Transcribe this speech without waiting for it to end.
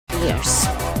years.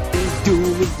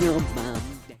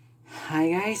 Hi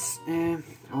guys, I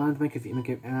want to make a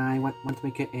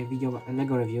video, a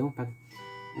Lego review, but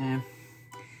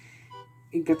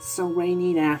it got so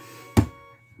rainy now,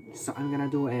 so I'm gonna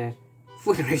do a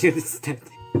food review instead.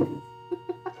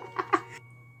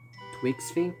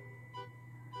 Twix thing.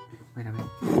 Wait a minute.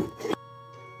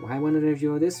 Why I want to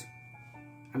review this?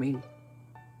 I mean,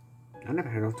 I've never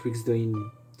heard of Twix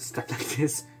doing stuff like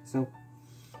this, so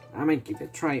I might give it a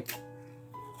try.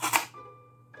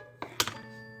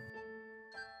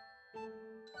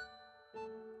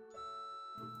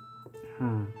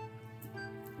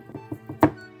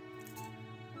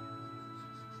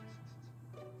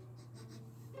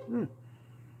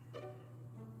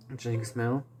 Interesting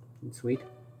smell. It's sweet.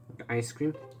 Like ice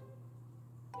cream.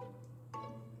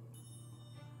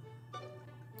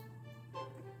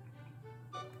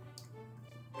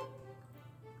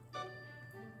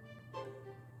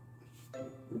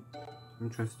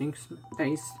 Interesting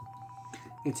taste.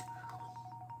 It's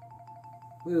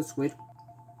a little sweet.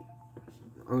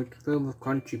 It's filled with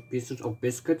crunchy pieces of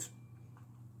biscuits.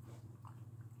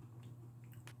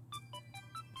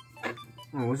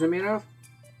 Oh, what's it made of?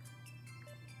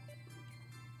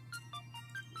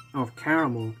 Of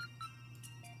caramel.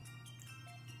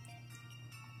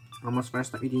 Almost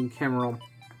first time eating caramel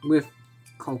with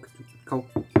cacao.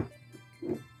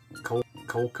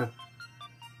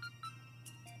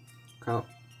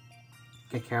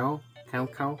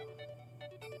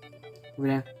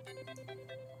 Yeah.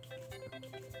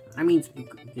 I mean, it's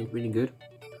really good.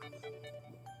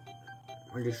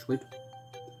 Really sweet.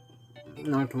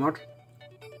 Not too much.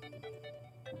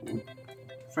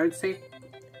 So I'd say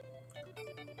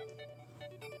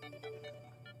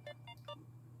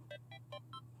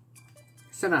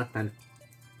 7 out of 10.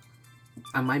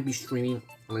 I might be streaming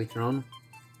later on.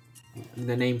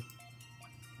 The name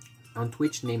on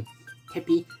Twitch, name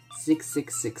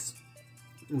Happy666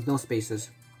 with no spaces.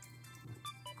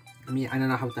 I mean, I don't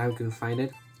know how you can find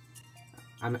it.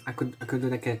 I could do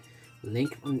like a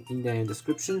link in the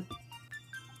description.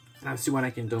 I'll see what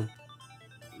I can do.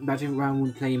 But if I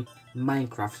would play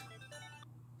Minecraft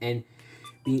and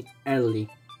be early,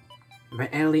 by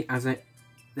early as the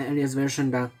earliest version,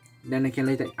 that then I can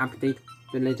later update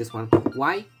the latest one.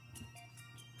 Why?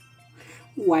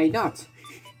 Why not?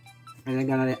 And I'm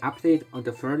gonna update on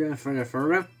the further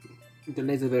the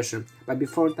latest version. But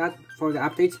before that, for the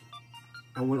updates,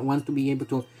 I will want to be able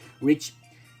to reach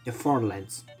the 4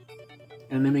 lands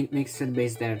and then make set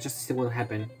base there, just to see what will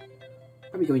happen.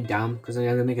 Probably going down because I'm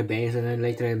gonna make a base and then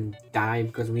later die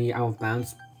because we out of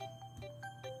bounds.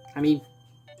 I mean,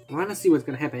 I wanna see what's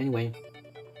gonna happen anyway.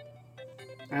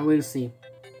 I will see.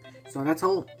 So that's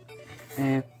all.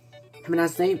 Have a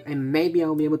nice day, and maybe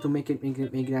I'll be able to make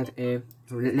that a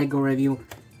Lego review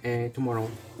tomorrow.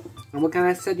 And what kind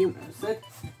of set you said?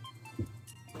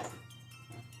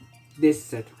 This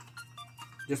set.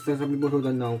 Just for some people who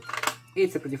don't know,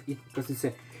 it's a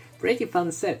pretty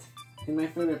fun set. And my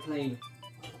favorite plane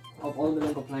of all the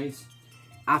Lego planes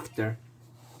after.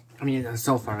 I mean,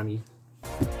 so far. I mean,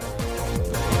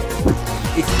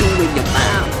 It's doing your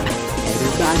mouth.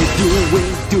 Everybody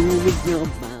doing your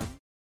mouth.